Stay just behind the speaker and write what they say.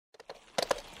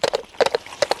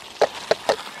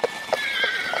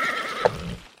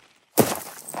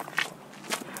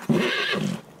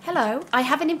Hello, I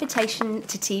have an invitation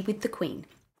to tea with the Queen.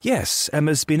 Yes,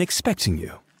 Emma's been expecting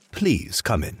you. Please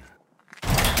come in.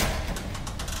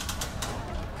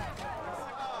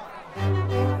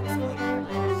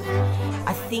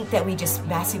 I think that we just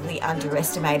massively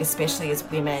underestimate, especially as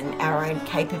women, our own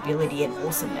capability and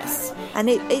awesomeness. And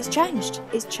it's changed.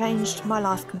 It's changed my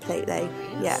life completely,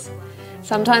 yeah.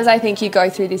 Sometimes I think you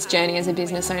go through this journey as a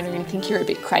business owner and think you're a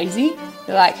bit crazy.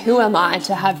 You're like, who am I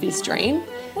to have this dream?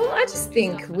 Well, I just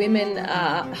think women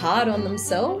are hard on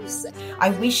themselves.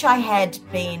 I wish I had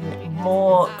been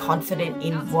more confident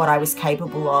in what I was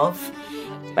capable of.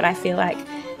 But I feel like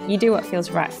you do what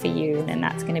feels right for you, then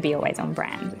that's going to be always on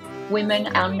brand. Women,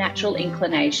 our natural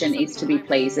inclination is to be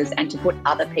pleasers and to put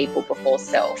other people before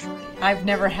self. I've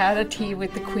never had a tea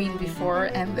with the Queen before,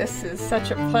 and this is such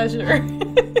a pleasure.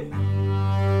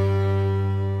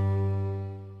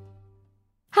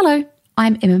 Hello,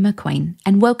 I'm Emma McQueen,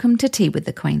 and welcome to Tea with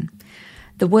the Queen.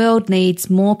 The world needs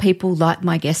more people like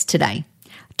my guest today.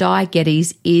 Di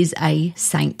Geddes is a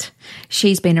saint.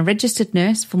 She's been a registered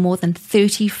nurse for more than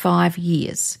 35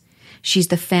 years. She's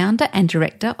the founder and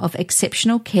director of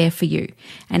Exceptional Care for You,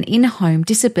 an in-home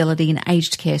disability and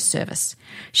aged care service.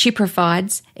 She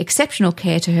provides exceptional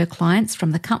care to her clients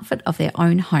from the comfort of their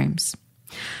own homes.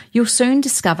 You'll soon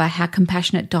discover how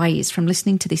compassionate Di is from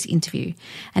listening to this interview,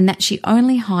 and that she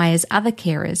only hires other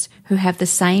carers who have the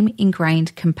same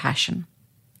ingrained compassion.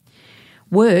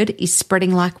 Word is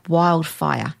spreading like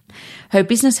wildfire. Her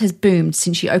business has boomed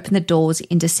since she opened the doors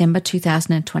in December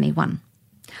 2021.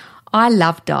 I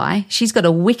love Di. She's got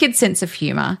a wicked sense of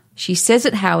humour. She says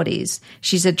it how it is.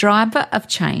 She's a driver of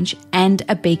change and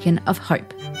a beacon of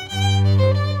hope.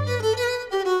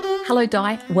 Hello,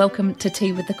 Di. Welcome to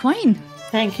Tea with the Queen.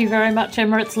 Thank you very much,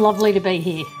 Emma. It's lovely to be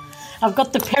here. I've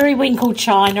got the periwinkle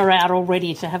china out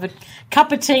already to have a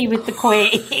cup of tea with the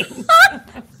Queen.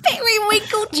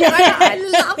 Periwinkle china. I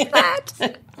love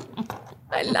that.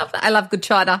 I love that. I love good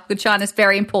china. Good china is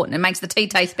very important. It makes the tea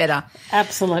taste better.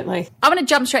 Absolutely. I want to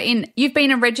jump straight in. You've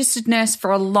been a registered nurse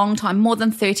for a long time, more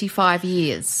than 35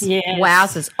 years. Yes.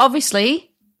 Wowzers.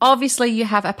 Obviously you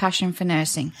have a passion for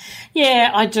nursing.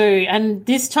 Yeah, I do. And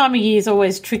this time of year is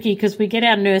always tricky because we get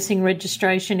our nursing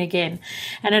registration again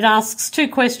and it asks two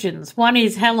questions. One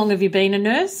is, how long have you been a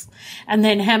nurse? And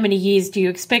then, how many years do you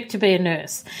expect to be a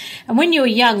nurse? And when you were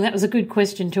young, that was a good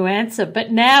question to answer.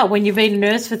 But now, when you've been a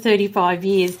nurse for 35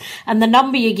 years and the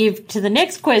number you give to the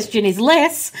next question is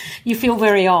less, you feel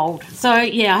very old. So,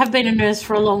 yeah, I have been a nurse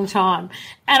for a long time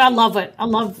and I love it. I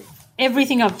love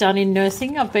everything I've done in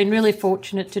nursing. I've been really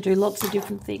fortunate to do lots of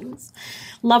different things.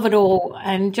 Love it all.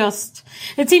 And just,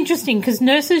 it's interesting because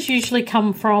nurses usually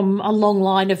come from a long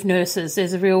line of nurses.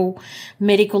 There's a real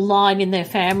medical line in their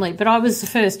family. But I was the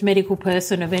first medical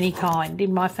person of any kind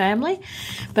in my family.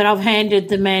 But I've handed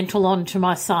the mantle on to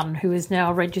my son, who is now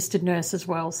a registered nurse as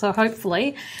well. So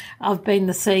hopefully I've been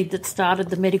the seed that started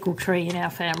the medical tree in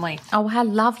our family. Oh, how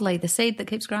lovely. The seed that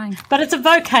keeps growing. But it's a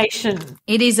vocation.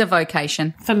 It is a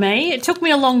vocation. For me, it took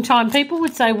me a long time. People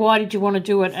would say, why did you want to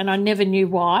do it? And I never knew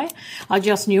why. I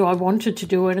just knew I wanted to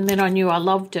do it, and then I knew I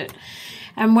loved it.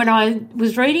 And when I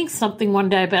was reading something one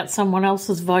day about someone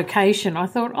else's vocation, I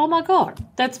thought, oh my God,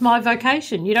 that's my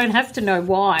vocation. You don't have to know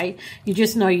why. You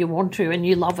just know you want to and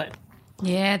you love it.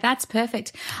 Yeah, that's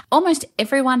perfect. Almost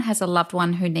everyone has a loved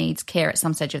one who needs care at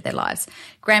some stage of their lives,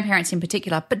 grandparents in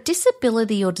particular, but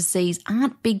disability or disease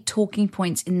aren't big talking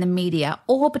points in the media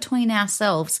or between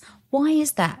ourselves. Why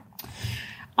is that?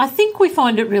 I think we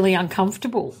find it really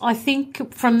uncomfortable. I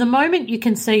think from the moment you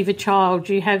conceive a child,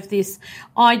 you have this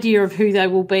idea of who they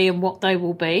will be and what they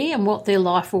will be and what their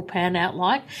life will pan out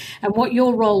like and what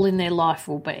your role in their life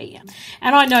will be.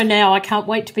 And I know now I can't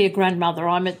wait to be a grandmother.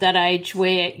 I'm at that age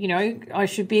where, you know, I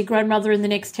should be a grandmother in the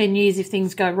next 10 years if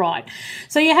things go right.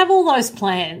 So you have all those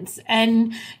plans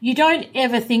and you don't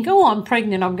ever think, oh, I'm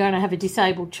pregnant, I'm going to have a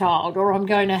disabled child, or I'm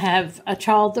going to have a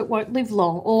child that won't live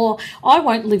long, or I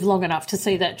won't live long enough to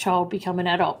see that child become an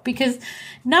adult, because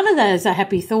none of those are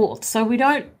happy thoughts. So we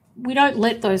don't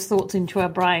let those thoughts into our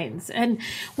brains. And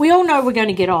we all know we're going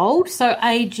to get old. So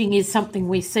aging is something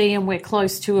we see and we're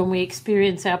close to, and we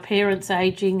experience our parents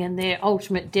aging and their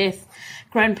ultimate death,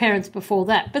 grandparents before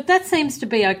that. But that seems to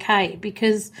be okay,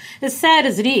 because as sad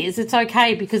as it is, it's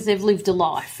okay because they've lived a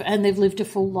life and they've lived a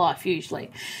full life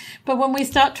usually. But when we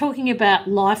start talking about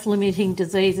life-limiting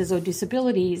diseases or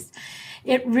disabilities,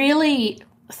 it really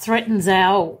threatens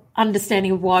our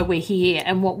understanding of why we're here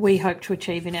and what we hope to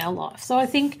achieve in our life. So I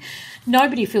think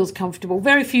nobody feels comfortable.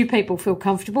 Very few people feel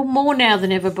comfortable, more now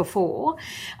than ever before,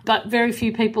 but very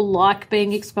few people like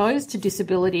being exposed to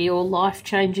disability or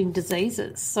life-changing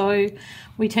diseases. So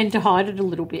we tend to hide it a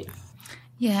little bit.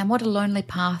 Yeah, and what a lonely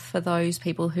path for those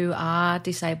people who are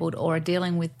disabled or are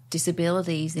dealing with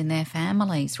disabilities in their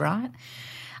families, right?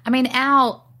 I mean,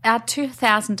 our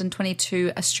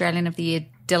 2022 Australian of the Year,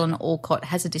 Dylan Alcott,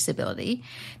 has a disability.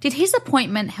 Did his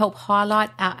appointment help highlight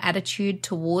our attitude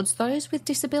towards those with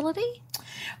disability?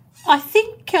 I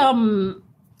think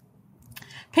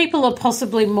people are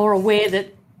possibly more aware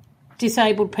that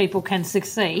disabled people can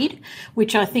succeed,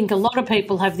 which I think a lot of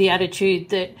people have the attitude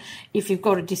that if you've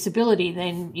got a disability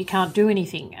then you can't do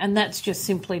anything, and that's just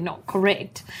simply not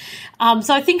correct.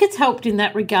 So I think it's helped in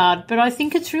that regard, but I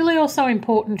think it's really also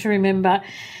important to remember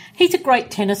he's a great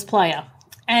tennis player,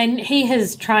 and he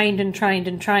has trained and trained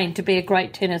and trained to be a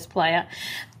great tennis player,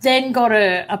 then got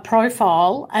a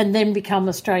profile and then become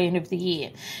Australian of the Year.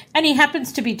 And he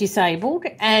happens to be disabled,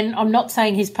 and I'm not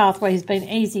saying his pathway has been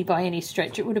easy by any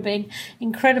stretch. It would have been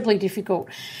incredibly difficult.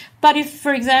 But if,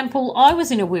 for example, I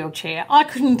was in a wheelchair, I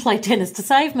couldn't play tennis to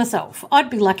save myself. I'd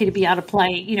be lucky to be able to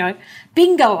play,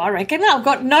 bingo, I reckon. I've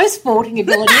got no sporting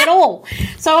ability at all.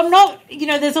 So I'm not,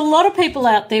 there's a lot of people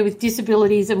out there with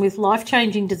disabilities and with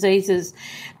life-changing diseases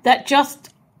that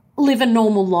just live a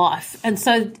normal life. And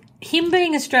so him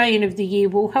being Australian of the Year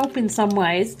will help in some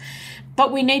ways,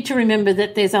 but we need to remember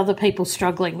that there's other people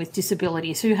struggling with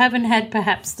disabilities who haven't had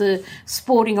perhaps the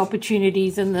sporting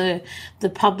opportunities and the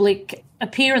public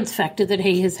appearance factor that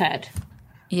he has had.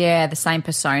 Yeah, the same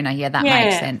persona. Yeah, that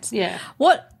makes sense. Yeah.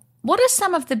 What are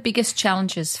some of the biggest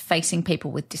challenges facing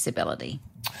people with disability?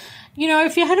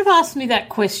 If you had have asked me that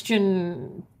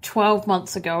question 12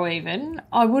 months ago even,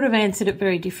 I would have answered it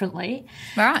very differently.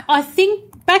 Right. I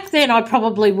think back then I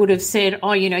probably would have said,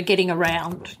 getting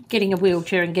around, getting a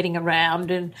wheelchair and getting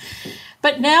around.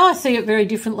 But now I see it very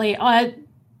differently.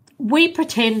 We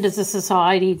pretend as a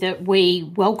society that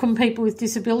we welcome people with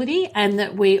disability and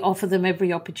that we offer them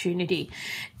every opportunity.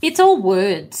 It's all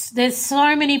words. There's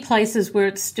so many places where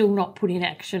it's still not put in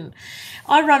action.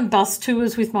 I run bus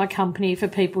tours with my company for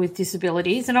people with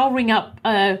disabilities, and I'll ring up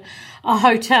a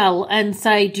hotel and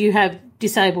say, do you have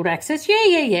disabled access?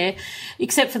 Yeah,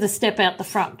 except for the step out the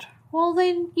front. Well,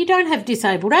 then you don't have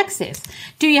disabled access.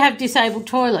 Do you have disabled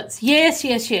toilets? Yes.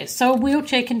 So a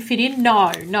wheelchair can fit in?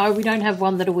 No, we don't have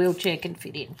one that a wheelchair can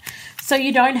fit in. So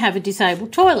you don't have a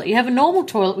disabled toilet. You have a normal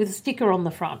toilet with a sticker on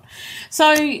the front.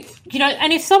 So,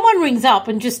 and if someone rings up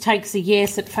and just takes a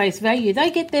yes at face value, they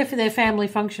get there for their family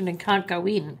function and can't go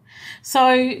in.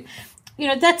 So,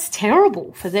 that's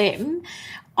terrible for them.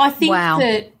 I think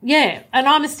that, and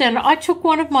I'm astounded. I took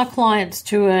one of my clients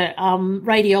to a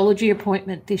radiology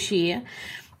appointment this year.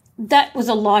 That was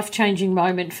a life-changing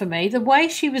moment for me. The way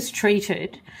she was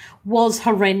treated was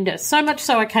horrendous, so much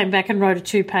so I came back and wrote a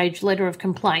 2-page letter of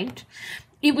complaint.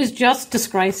 It was just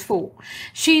disgraceful.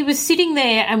 She was sitting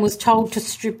there and was told to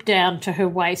strip down to her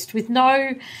waist with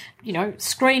no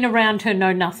screen around her,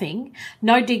 no nothing,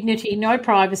 no dignity, no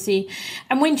privacy.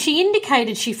 And when she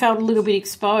indicated she felt a little bit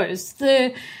exposed,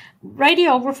 the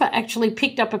radiographer actually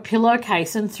picked up a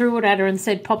pillowcase and threw it at her and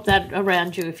said, pop that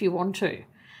around you if you want to.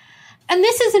 And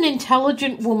this is an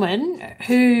intelligent woman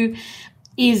who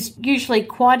is usually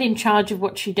quite in charge of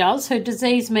what she does. Her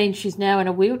disease means she's now in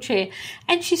a wheelchair,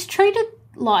 and she's treated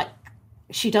like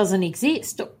she doesn't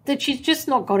exist, that she's just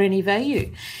not got any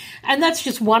value. And that's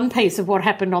just one piece of what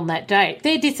happened on that day.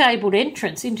 Their disabled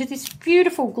entrance into this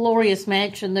beautiful, glorious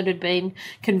mansion that had been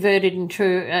converted into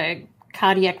a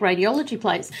cardiac radiology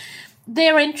place,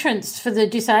 their entrance for the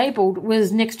disabled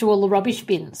was next to all the rubbish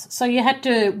bins. So you had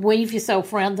to weave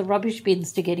yourself around the rubbish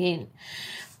bins to get in.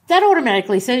 That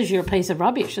automatically says you're a piece of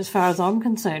rubbish as far as I'm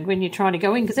concerned when you're trying to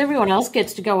go in, because everyone else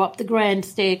gets to go up the grand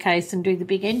staircase and do the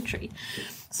big entry.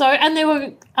 So, and there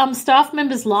were staff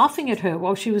members laughing at her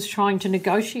while she was trying to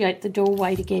negotiate the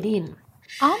doorway to get in.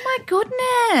 Oh, my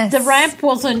goodness. The ramp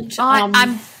wasn't...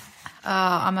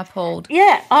 I'm appalled.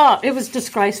 Yeah, it was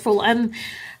disgraceful. And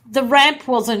the ramp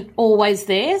wasn't always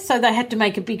there, so they had to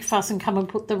make a big fuss and come and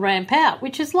put the ramp out,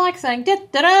 which is like saying,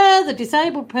 da-da-da, the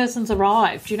disabled person's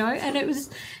arrived, and it was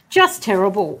just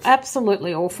terrible,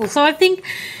 absolutely awful. So I think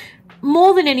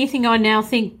more than anything, I now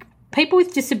think people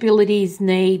with disabilities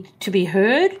need to be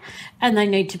heard and they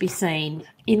need to be seen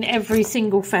in every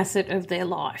single facet of their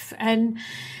life. And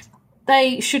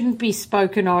they shouldn't be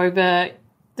spoken over.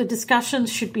 The discussions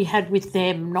should be had with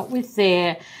them, not with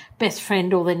their best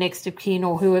friend or their next of kin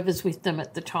or whoever's with them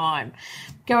at the time.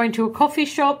 Going to a coffee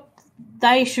shop,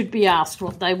 they should be asked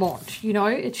what they want.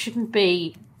 It shouldn't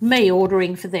be me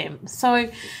ordering for them. So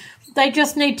they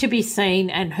just need to be seen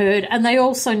and heard, and they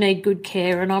also need good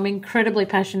care, and I'm incredibly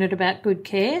passionate about good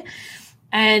care.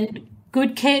 And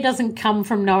good care doesn't come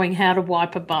from knowing how to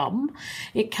wipe a bum.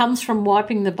 It comes from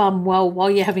wiping the bum well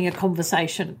while you're having a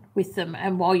conversation with them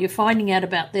and while you're finding out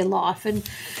about their life and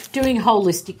doing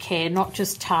holistic care, not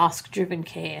just task-driven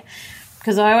care.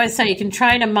 Because I always say you can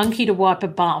train a monkey to wipe a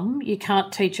bum, you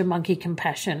can't teach a monkey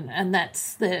compassion, and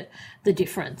that's the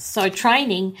difference. So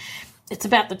training, it's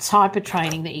about the type of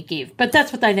training that you give. But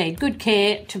that's what they need, good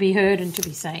care, to be heard and to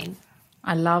be seen.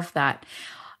 I love that.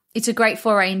 It's a great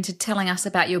foray into telling us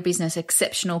about your business,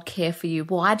 Exceptional Care for You.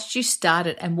 Why did you start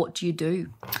it and what do you do?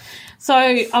 So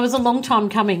I was a long time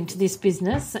coming to this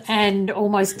business and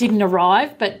almost didn't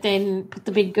arrive, but then put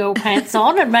the big girl pants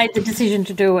on and made the decision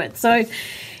to do it. So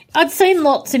I'd seen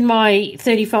lots in my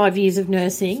 35 years of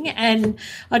nursing, and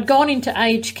I'd gone into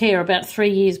aged care about 3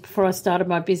 years before I started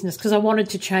my business because I wanted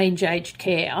to change aged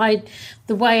care.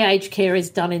 The way aged care is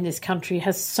done in this country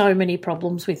has so many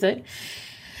problems with it.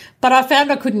 But I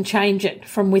found I couldn't change it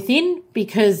from within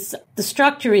because the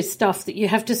structure is stuff that you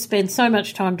have to spend so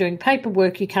much time doing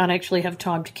paperwork, you can't actually have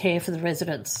time to care for the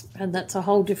residents. And that's a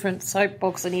whole different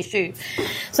soapbox and issue.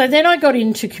 So then I got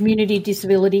into community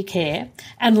disability care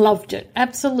and loved it,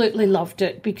 absolutely loved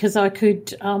it, because I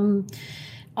could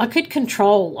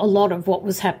control a lot of what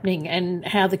was happening and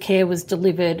how the care was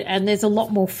delivered, and there's a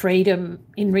lot more freedom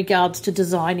in regards to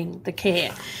designing the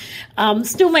care.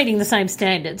 Still meeting the same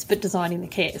standards, but designing the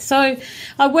care. So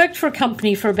I worked for a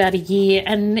company for about a year,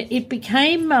 and it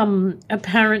became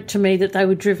apparent to me that they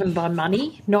were driven by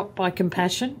money, not by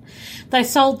compassion. They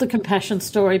sold the compassion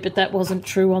story, but that wasn't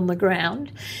true on the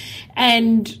ground.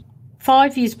 And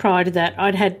 5 years prior to that,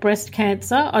 I'd had breast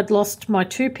cancer, I'd lost my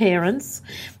two parents,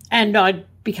 and I'd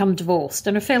become divorced,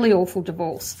 and a fairly awful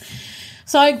divorce.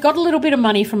 So I got a little bit of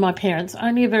money from my parents,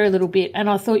 only a very little bit, and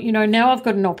I thought, now I've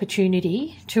got an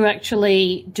opportunity to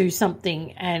actually do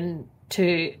something and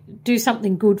to do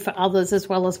something good for others as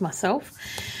well as myself.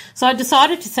 So I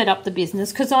decided to set up the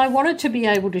business because I wanted to be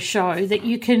able to show that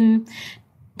you can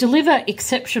deliver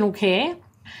exceptional care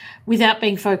without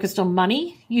being focused on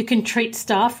money. You can treat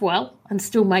staff well and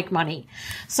still make money.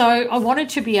 So I wanted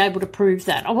to be able to prove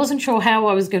that. I wasn't sure how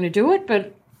I was going to do it,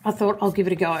 but I thought I'll give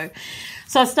it a go.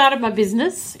 So I started my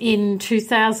business in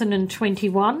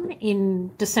 2021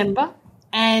 in December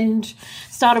and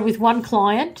started with one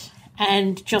client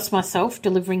and just myself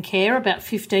delivering care about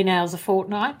 15 hours a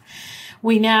fortnight.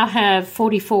 We now have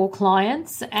 44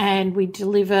 clients and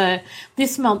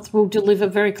this month we'll deliver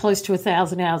very close to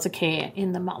 1,000 hours of care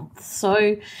in the month.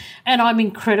 So, and I'm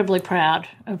incredibly proud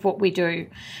of what we do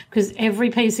because every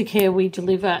piece of care we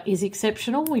deliver is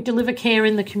exceptional. We deliver care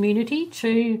in the community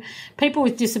to people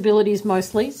with disabilities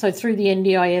mostly, so through the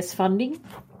NDIS funding,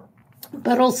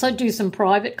 but also do some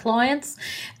private clients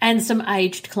and some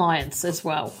aged clients as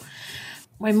well.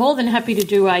 We're more than happy to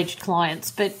do aged clients,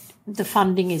 but the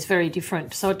funding is very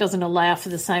different, so it doesn't allow for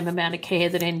the same amount of care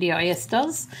that NDIS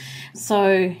does.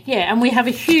 So, yeah, and we have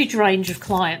a huge range of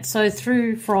clients, so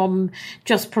through from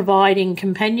just providing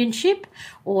companionship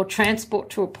or transport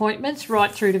to appointments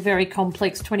right through to very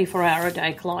complex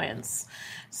 24-hour-a-day clients.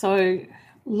 So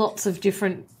lots of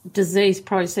different disease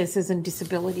processes and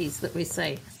disabilities that we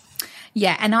see.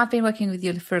 Yeah, and I've been working with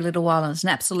you for a little while, and it's an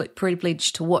absolute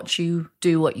privilege to watch you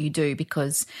do what you do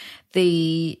because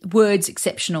the words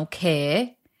exceptional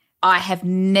care, I have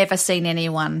never seen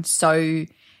anyone so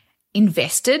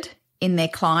invested in their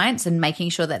clients and making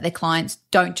sure that their clients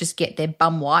don't just get their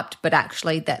bum wiped, but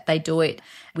actually that they do it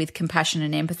with compassion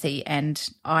and empathy. And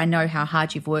I know how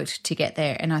hard you've worked to get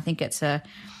there, and I think it's an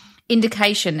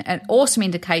awesome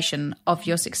indication of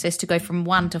your success to go from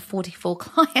 1 to 44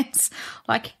 clients.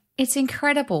 It's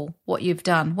incredible what you've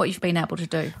done, what you've been able to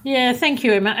do. Yeah, thank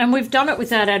you, Emma. And we've done it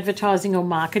without advertising or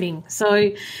marketing.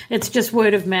 So it's just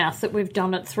word of mouth that we've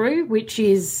done it through, which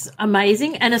is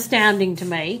amazing and astounding to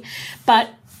me. But,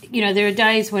 there are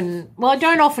days when, I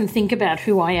don't often think about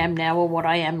who I am now or what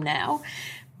I am now.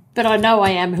 But I know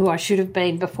I am who I should have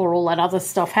been before all that other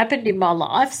stuff happened in my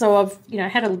life. So I've,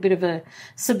 had a bit of a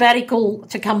sabbatical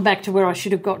to come back to where I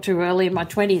should have got to early in my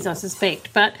 20s, I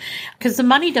suspect. But because the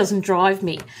money doesn't drive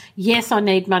me. Yes, I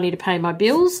need money to pay my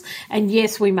bills. And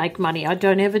yes, we make money. I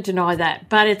don't ever deny that.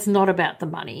 But it's not about the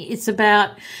money. It's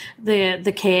about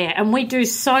the care. And we do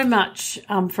so much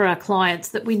for our clients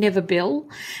that we never bill.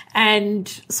 And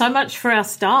so much for our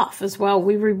staff as well.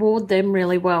 We reward them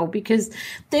really well because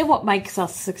they're what makes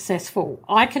us successful.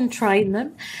 I can train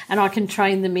them and I can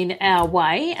train them in our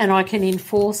way and I can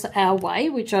enforce our way,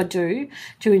 which I do,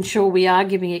 to ensure we are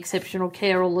giving exceptional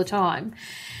care all the time.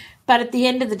 But at the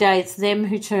end of the day, it's them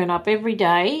who turn up every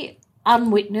day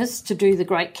unwitnessed to do the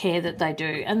great care that they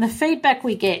do. And the feedback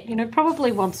we get,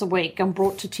 probably once a week, I'm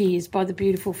brought to tears by the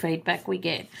beautiful feedback we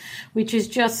get, which is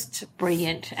just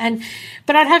brilliant.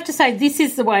 But I'd have to say, this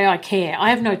is the way I care.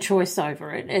 I have no choice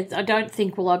over it. I don't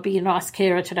think, will I be a nice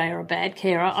carer today or a bad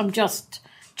carer? I'm just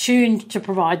tuned to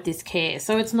provide this care.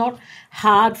 So it's not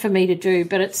hard for me to do,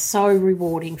 but it's so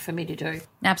rewarding for me to do.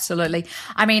 Absolutely.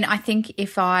 I mean, I think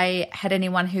if I had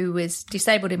anyone who was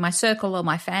disabled in my circle or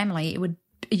my family,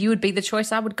 you would be the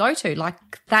choice I would go to. Like,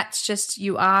 that's just,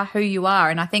 you are who you are.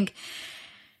 And I think,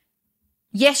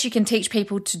 yes, you can teach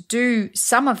people to do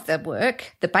some of the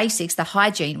work, the basics, the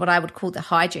hygiene, what I would call the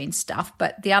hygiene stuff,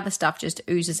 but the other stuff just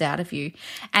oozes out of you.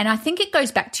 And I think it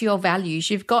goes back to your values.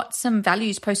 You've got some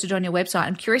values posted on your website.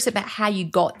 I'm curious about how you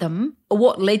got them or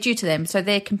what led you to them. So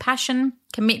they're compassion,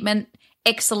 commitment,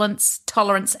 excellence,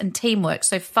 tolerance, and teamwork.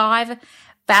 So 5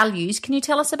 values. Can you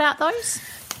tell us about those?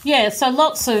 Yeah, so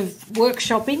lots of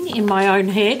workshopping in my own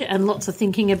head and lots of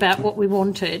thinking about what we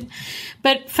wanted.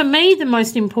 But for me, the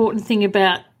most important thing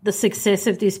about the success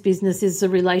of this business is the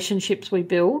relationships we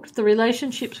build, the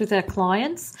relationships with our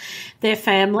clients, their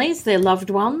families, their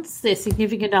loved ones, their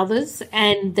significant others,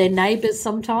 and their neighbours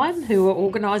sometimes who are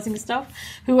organising stuff,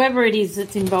 whoever it is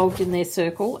that's involved in their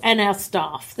circle, and our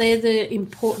staff. They're the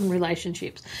important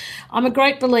relationships. I'm a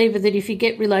great believer that if you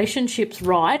get relationships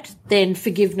right, then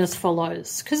forgiveness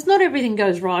follows, because not everything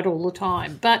goes right all the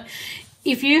time. But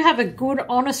if you have a good,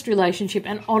 honest relationship,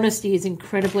 and honesty is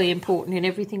incredibly important in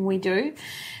everything we do,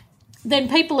 then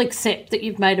people accept that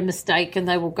you've made a mistake and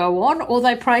they will go on, or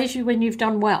they praise you when you've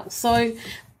done well. So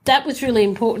that was really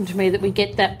important to me, that we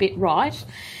get that bit right.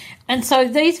 And so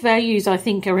these values, I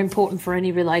think, are important for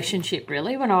any relationship,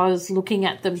 really, when I was looking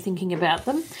at them, thinking about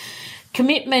them.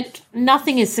 Commitment,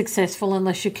 nothing is successful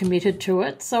unless you're committed to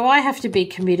it. So I have to be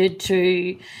committed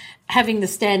to having the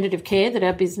standard of care that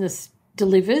our business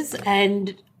delivers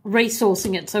and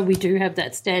resourcing it so we do have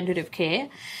that standard of care.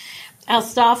 Our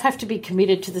staff have to be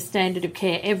committed to the standard of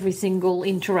care every single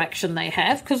interaction they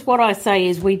have, because what I say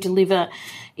is we deliver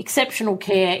exceptional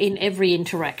care in every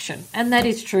interaction, and that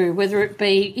is true, whether it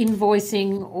be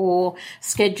invoicing or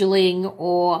scheduling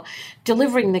or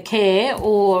delivering the care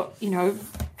or,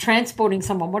 transporting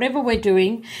someone, whatever we're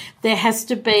doing, there has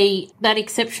to be that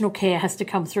exceptional care has to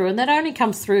come through, and that only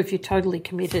comes through if you're totally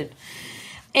committed.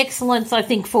 Excellence, I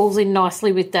think, falls in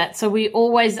nicely with that. So we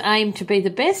always aim to be the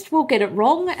best. We'll get it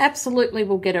wrong. Absolutely,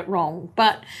 we'll get it wrong.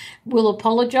 But we'll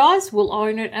apologise, we'll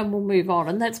own it, and we'll move on.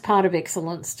 And that's part of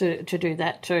excellence to do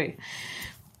that too.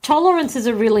 Tolerance is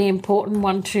a really important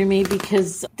one to me,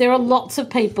 because there are lots of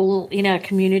people in our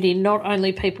community, not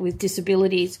only people with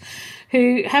disabilities,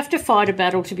 who have to fight a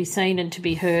battle to be seen and to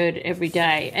be heard every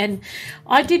day. And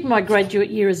I did my graduate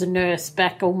year as a nurse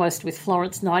back almost with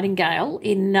Florence Nightingale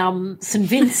in St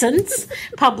Vincent's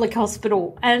Public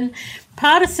Hospital. And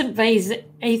part of St V's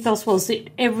ethos was that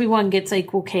everyone gets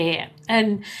equal care.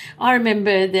 And I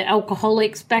remember the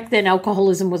alcoholics, back then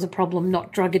alcoholism was a problem,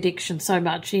 not drug addiction so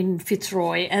much, in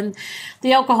Fitzroy. And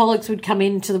the alcoholics would come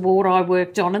into the ward I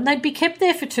worked on, and they'd be kept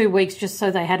there for 2 weeks just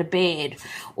so they had a bed.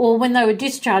 Or when they were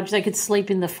discharged, they could sleep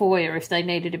in the foyer if they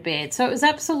needed a bed. So it was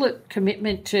absolute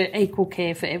commitment to equal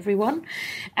care for everyone.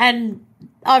 And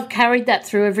I've carried that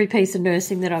through every piece of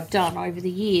nursing that I've done over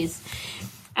the years.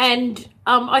 And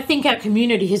I think our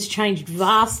community has changed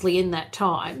vastly in that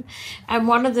time. And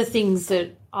one of the things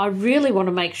that I really want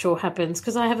to make sure happens,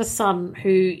 because I have a son who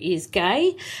is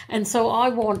gay, and so I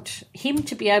want him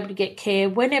to be able to get care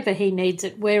whenever he needs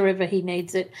it, wherever he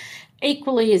needs it,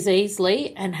 equally as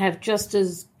easily, and have just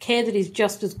as care that is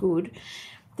just as good,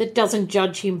 that doesn't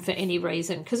judge him for any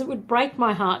reason, because it would break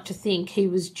my heart to think he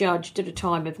was judged at a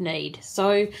time of need.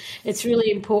 So it's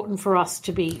really important for us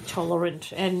to be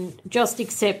tolerant and just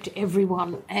accept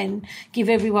everyone and give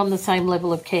everyone the same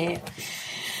level of care.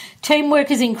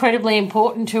 Teamwork is incredibly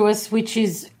important to us, which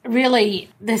is really,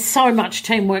 there's so much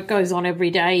teamwork goes on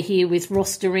every day here, with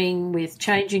rostering, with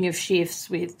changing of shifts,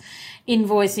 with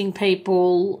invoicing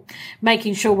people,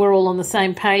 making sure we're all on the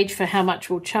same page for how much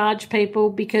we'll charge people,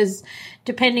 because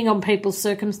depending on people's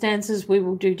circumstances, we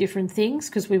will do different things,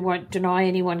 because we won't deny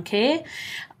anyone care.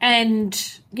 And,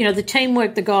 the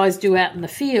teamwork the guys do out in the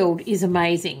field is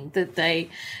amazing, that they,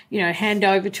 hand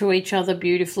over to each other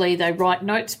beautifully. They write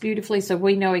notes beautifully so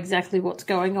we know exactly what's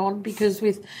going on, because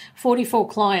with 44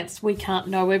 clients, we can't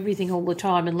know everything all the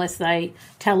time unless they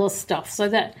tell us stuff. So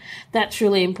that's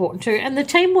really important too. And the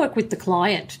teamwork with the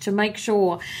client to make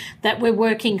sure that we're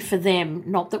working for them,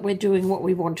 not that we're doing what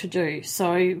we want to do.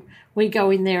 So We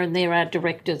go in there and they're our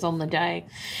directors on the day.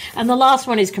 And the last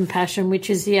one is compassion, which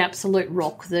is the absolute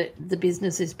rock that the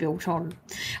business is built on.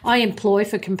 I employ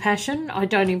for compassion. I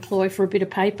don't employ for a bit of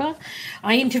paper.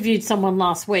 I interviewed someone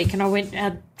last week and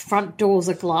our front doors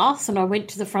are glass, and I went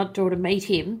to the front door to meet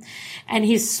him, and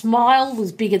his smile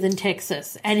was bigger than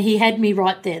Texas, and he had me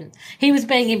right then. He was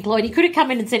being employed. He could have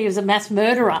come in and said he was a mass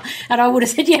murderer, and I would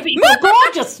have said, yeah, but you've got a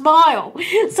gorgeous smile.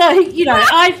 So, you know,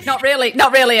 Not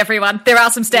really, everyone. There are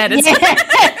some standards. Yeah.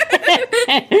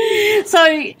 So,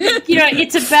 you know,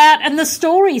 it's about, and the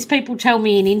stories people tell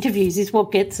me in interviews is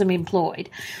what gets them employed.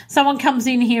 Someone comes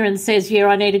in here and says, yeah,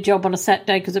 I need a job on a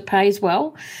Saturday because it pays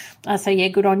well. I say, yeah,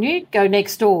 good on you. Go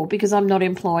next door, because I'm not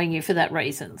employing you for that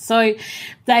reason. So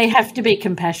they have to be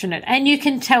compassionate. And you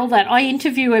can tell that. I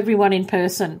interview everyone in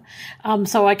person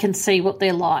so I can see what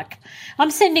they're like.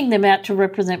 I'm sending them out to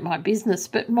represent my business,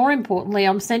 but more importantly,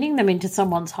 I'm sending them into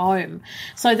someone's home.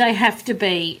 So they have to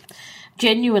be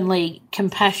genuinely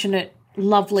compassionate,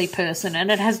 lovely person,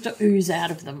 and it has to ooze out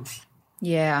of them.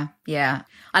 Yeah.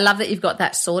 I love that you've got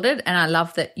that sorted, and I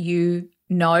love that you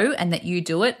know and that you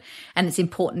do it, and it's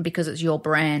important because it's your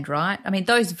brand, right? I mean,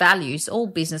 those values, all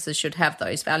businesses should have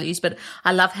those values, but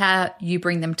I love how you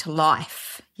bring them to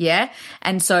life. Yeah.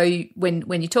 And so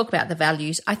when you talk about the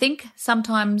values, I think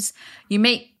sometimes you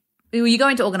go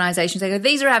into organizations, they go,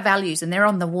 these are our values, and they're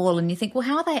on the wall, and you think, well,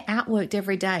 how are they outworked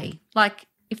every day? Like,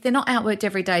 if they're not outworked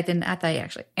every day, then are they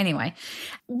actually? Anyway,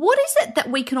 what is it that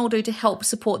we can all do to help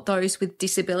support those with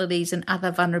disabilities and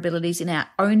other vulnerabilities in our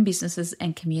own businesses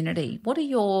and community? What are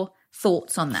your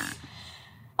thoughts on that?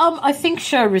 I think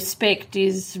show respect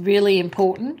is really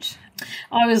important.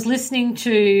 I was listening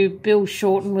to Bill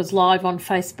Shorten was live on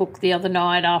Facebook the other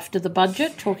night after the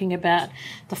budget, talking about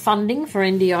the funding for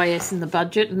NDIS in the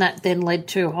budget, and that then led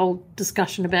to a whole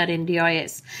discussion about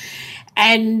NDIS.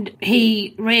 And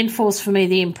he reinforced for me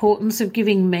the importance of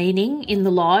giving meaning in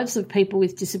the lives of people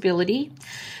with disability.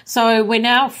 So we're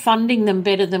now funding them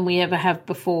better than we ever have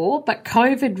before, but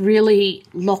COVID really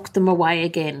locked them away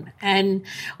again. And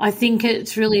I think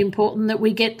it's really important that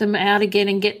we get them out again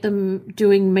and get them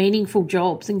doing meaningful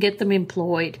jobs and get them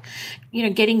employed, you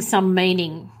know, getting some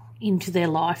meaning into their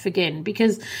life again,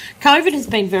 because COVID has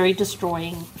been very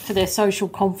destroying for their social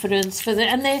confidence,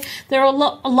 and they're a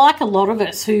lot like a lot of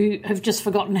us who have just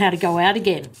forgotten how to go out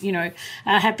again, you know,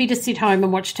 happy to sit home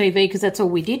and watch TV because that's all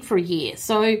we did for a year.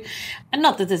 So, and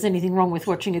not that there's anything wrong with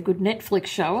watching a good Netflix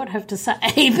show, I'd have to say,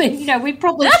 but, you know, we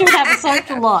probably should have a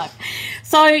social life.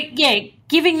 So, yeah,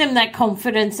 giving them that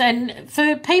confidence, and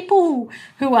for people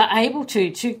who are able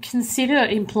to consider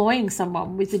employing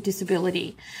someone with a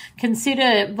disability,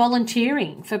 consider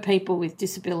volunteering for people with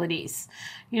disabilities.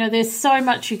 You know, there's so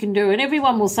much you can do, and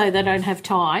everyone will say they don't have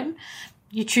time.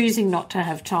 You're choosing not to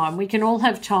have time. We can all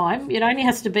have time. It only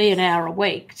has to be an hour a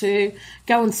week to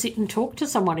go and sit and talk to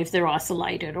someone if they're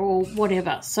isolated or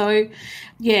whatever. So,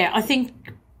 yeah, I think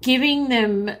giving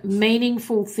them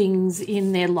meaningful things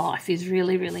in their life is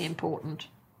really, really important.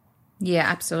 Yeah,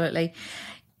 absolutely.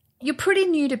 You're pretty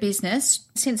new to business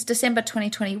since December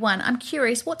 2021. I'm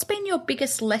curious, what's been your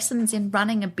biggest lessons in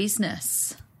running a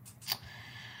business?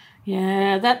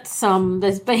 Yeah, that's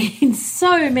there's been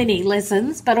so many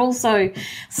lessons, but also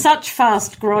such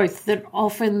fast growth that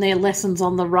often they're lessons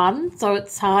on the run. So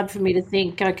it's hard for me to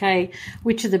think, okay,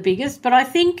 which are the biggest. But I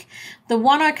think the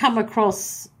one I come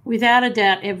across without a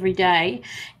doubt every day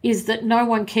is that no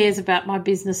one cares about my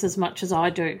business as much as I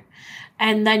do,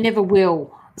 and they never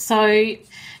will. So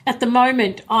at the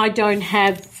moment, I don't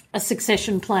have a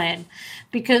succession plan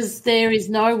because there is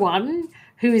no one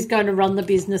who is going to run the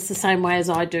business the same way as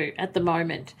I do at the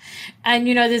moment. And,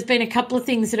 you know, there's been a couple of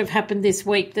things that have happened this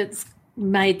week that's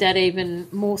made that even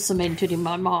more cemented in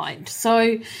my mind.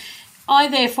 So I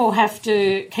therefore have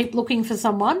to keep looking for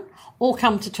someone or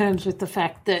come to terms with the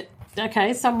fact that,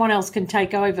 okay, someone else can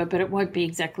take over, but it won't be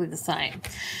exactly the same.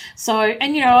 So,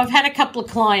 and, you know, I've had a couple of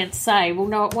clients say, well,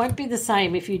 no, it won't be the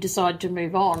same if you decide to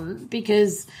move on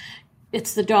because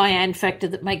it's the Diane factor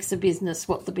that makes the business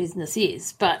what the business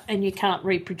is, and you can't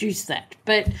reproduce that.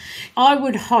 But I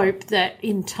would hope that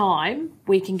in time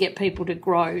we can get people to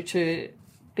grow to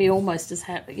be almost as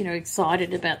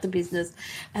excited about the business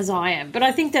as I am. But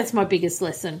I think that's my biggest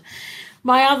lesson.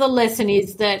 My other lesson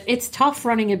is that it's tough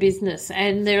running a business,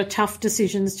 and there are tough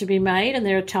decisions to be made and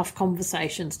there are tough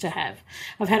conversations to have.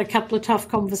 I've had a couple of tough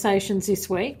conversations this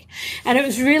week, and it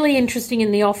was really interesting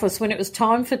in the office when it was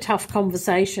time for tough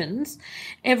conversations.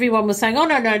 Everyone was saying, oh,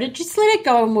 no, just let it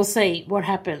go and we'll see what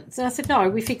happens. And I said, no,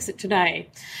 we fix it today.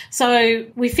 So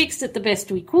we fixed it the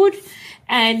best we could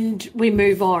and we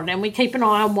move on and we keep an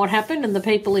eye on what happened and the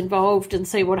people involved and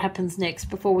see what happens next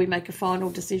before we make a final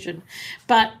decision.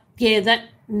 But that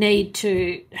need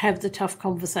to have the tough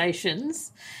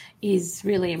conversations is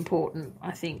really important,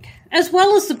 I think, as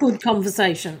well as the good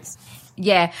conversations.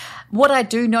 Yeah. What I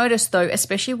do notice, though,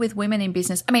 especially with women in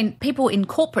business, I mean, people in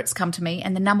corporates come to me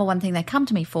and the number one thing they come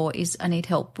to me for is I need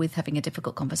help with having a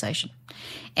difficult conversation.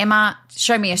 Emma,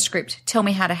 show me a script. Tell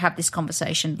me how to have this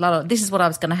conversation. This is what I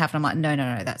was going to have. And I'm like,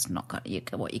 no, that's not what you're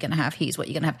going to have. Here's what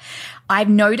you're going to have. I've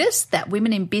noticed that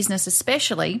women in business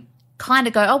especially kind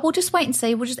of go, oh, we'll just wait and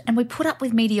see. And we put up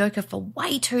with mediocre for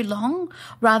way too long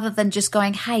rather than just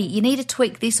going, hey, you need to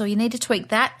tweak this or you need to tweak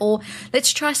that or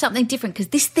let's try something different because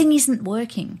this thing isn't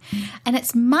working. And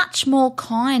it's much more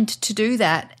kind to do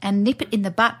that and nip it in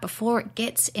the butt before it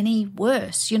gets any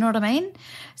worse. You know what I mean?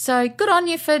 So good on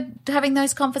you for having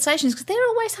those conversations because they're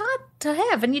always hard to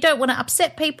have and you don't want to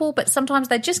upset people, but sometimes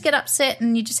they just get upset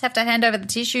and you just have to hand over the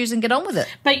tissues and get on with it.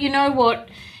 But you know what?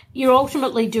 You're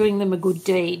ultimately doing them a good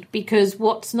deed because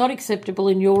what's not acceptable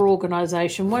in your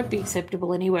organisation won't be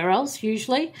acceptable anywhere else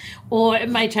usually, or it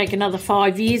may take another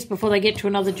 5 years before they get to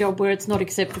another job where it's not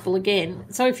acceptable again.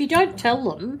 So if you don't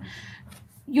tell them,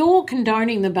 you're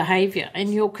condoning the behaviour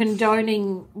and you're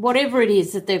condoning whatever it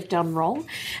is that they've done wrong.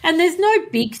 And there's no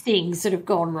big things that have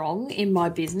gone wrong in my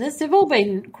business. They've all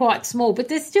been quite small, but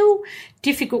they're still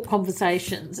difficult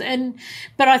conversations.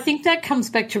 But I think that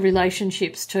comes back to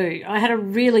relationships too. I had a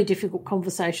really difficult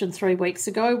conversation 3 weeks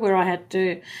ago where I had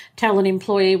to tell an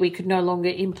employee we could no longer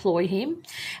employ him.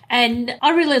 And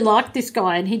I really liked this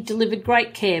guy and he delivered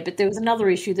great care, but there was another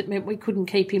issue that meant we couldn't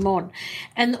keep him on.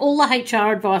 And all the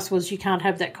HR advice was you can't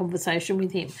have that conversation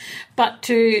with him. But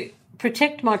to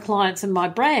protect my clients and my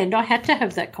brand, I had to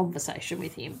have that conversation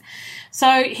with him.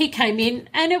 So he came in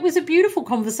and it was a beautiful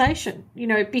conversation, you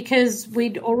know, because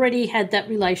we'd already had that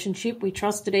relationship. We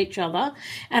trusted each other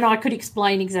and I could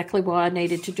explain exactly why I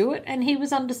needed to do it and he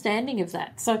was understanding of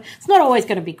that. So it's not always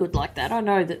going to be good like that. I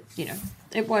know that, you know,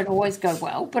 it won't always go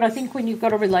well, but I think when you've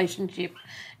got a relationship,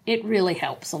 it really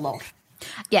helps a lot.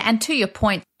 Yeah, and to your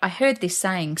point, I heard this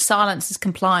saying, silence is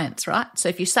compliance, right? So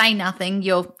if you say nothing,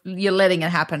 you're letting it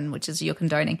happen, which is you're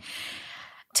condoning.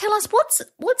 Tell us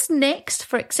what's next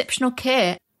for exceptional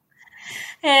care?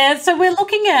 Yeah, so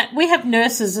we have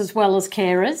nurses as well as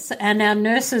carers, and our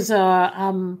nurses are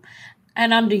an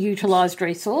underutilised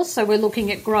resource. So we're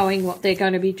looking at growing what they're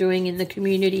going to be doing in the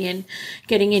community and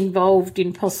getting involved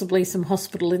in possibly some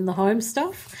hospital in the home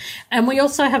stuff. And we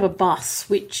also have a bus,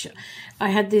 which I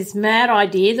had this mad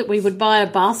idea that we would buy a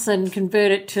bus and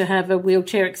convert it to have a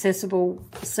wheelchair accessible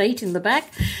seat in the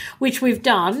back, which we've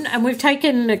done. And we've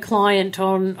taken a client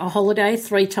on a holiday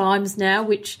 3 times now,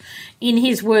 which in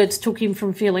his words took him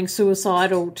from feeling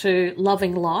suicidal to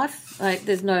loving life. Like,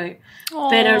 there's no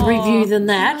better review than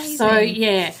that. Amazing. So,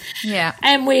 yeah.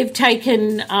 And we've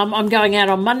taken, I'm going out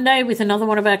on Monday with another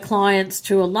one of our clients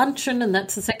to a luncheon, and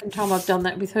that's the second time I've done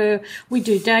that with her. We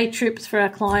do day trips for our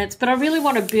clients, but I really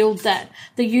want to build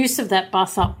the use of that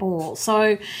bus up more.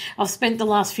 So I've spent the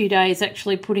last few days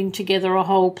actually putting together a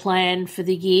whole plan for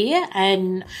the year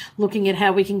and looking at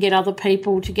how we can get other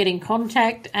people to get in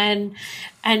contact and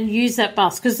use that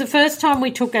bus. Because the first time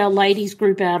we took our ladies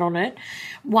group out on it,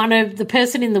 the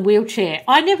person in the wheelchair,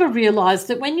 I never realised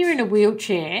that when you're in a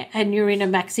wheelchair and you're in a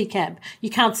maxi cab,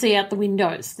 you can't see out the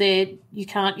windows. You're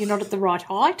not at the right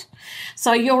height.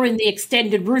 So you're in the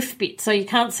extended roof bit, so you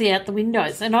can't see out the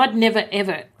windows. And I'd never,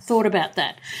 ever thought about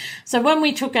that. So when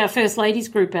we took our first ladies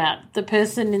group out, the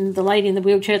lady in the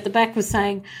wheelchair at the back was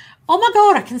saying, "Oh my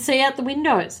God, I can see out the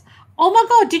windows. Oh my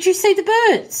God, did you see the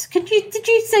birds? Did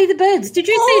you see the birds? Did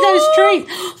you see those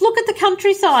trees? Look at the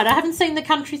countryside. I haven't seen the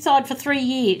countryside for 3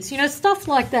 years." You know, stuff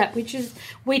like that, which is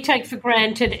we take for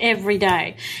granted every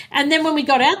day. And then when we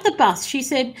got out the bus, she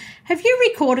said, "Have you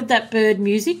recorded that bird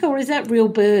music or is that real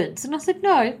birds?" And I said,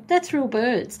 "No, that's real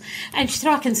birds." And she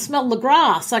said, "I can smell the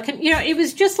grass. I can," you know, it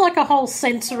was just like a whole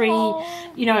sensory,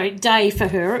 day for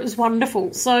her. It was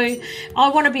wonderful. So I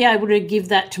want to be able to give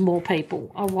that to more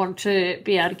people. I want to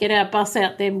be able to get our bus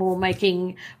out there more,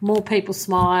 making more people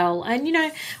smile. And, you know,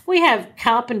 we have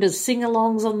carpenters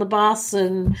sing-alongs on the bus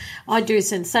and I do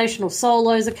sensational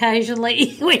solos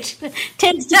occasionally, which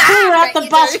tends to clear out the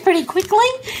bus pretty quickly.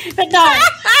 But no,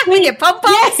 we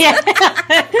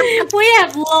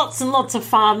have lots and lots of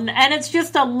fun and it's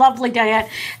just a lovely day out.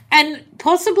 And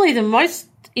possibly the most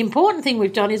important thing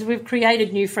we've done is we've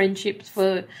created new friendships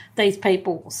for these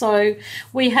people. So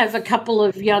we have a couple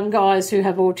of young guys who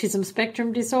have autism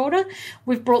spectrum disorder.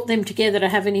 We've brought them together to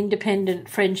have an independent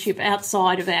friendship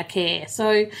outside of our care.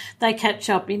 So they catch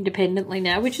up independently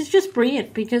now, which is just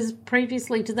brilliant because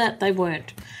previously to that they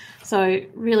weren't. So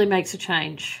it really makes a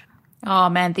change. Oh,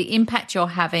 man, the impact you're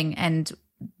having and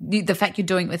the fact you're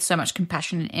doing it with so much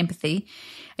compassion and empathy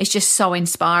is just so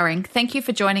inspiring. Thank you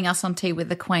for joining us on Tea with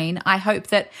the Queen. I hope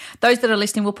that those that are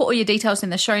listening will put all your details in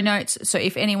the show notes. So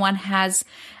if anyone has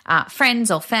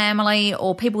friends or family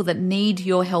or people that need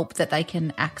your help, that they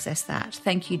can access that.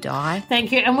 Thank you, Di.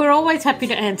 Thank you. And we're always happy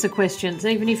to answer questions,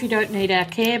 even if you don't need our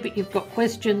care, but you've got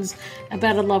questions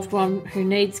about a loved one who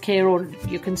needs care or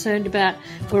you're concerned about,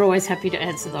 we're always happy to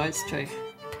answer those too.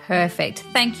 Perfect.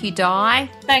 Thank you, Di.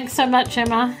 Thanks so much,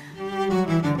 Emma.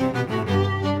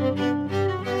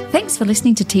 Thanks for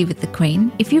listening to Tea with the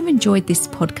Queen. If you've enjoyed this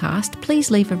podcast,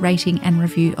 please leave a rating and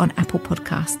review on Apple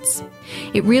Podcasts.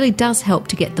 It really does help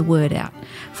to get the word out.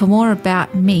 For more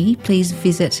about me, please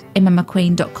visit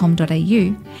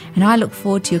emmamcqueen.com.au, and I look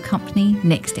forward to your company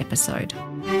next episode.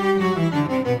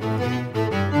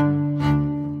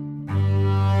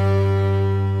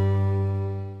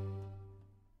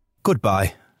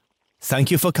 Goodbye.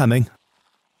 Thank you for coming.